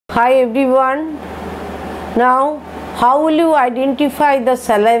Hi everyone. Now, how will you identify the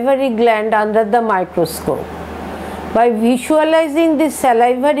salivary gland under the microscope? By visualizing this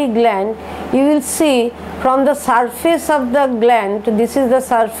salivary gland, you will see from the surface of the gland, this is the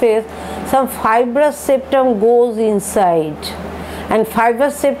surface, some fibrous septum goes inside, and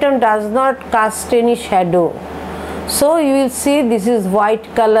fibrous septum does not cast any shadow. So you will see this is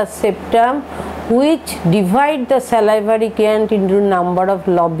white color septum which divide the salivary gland into number of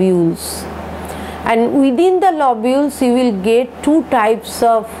lobules, and within the lobules you will get two types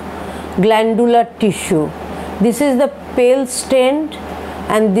of glandular tissue. This is the pale stained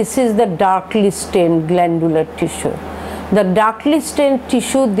and this is the darkly stained glandular tissue. The darkly stained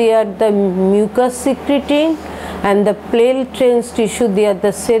tissue, they are the mucus secreting, and the pale stained tissue, they are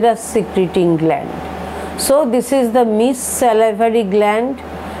the serous secreting gland. So this is the salivary gland,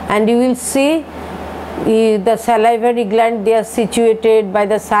 and you will see the salivary gland, they are situated by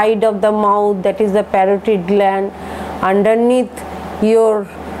the side of the mouth, that is the parotid gland, underneath your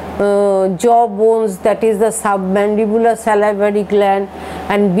jaw bones, that is the submandibular salivary gland,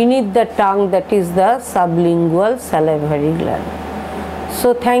 and beneath the tongue, that is the sublingual salivary gland.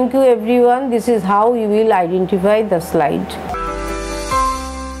 So thank you everyone. This is how you will identify the slide.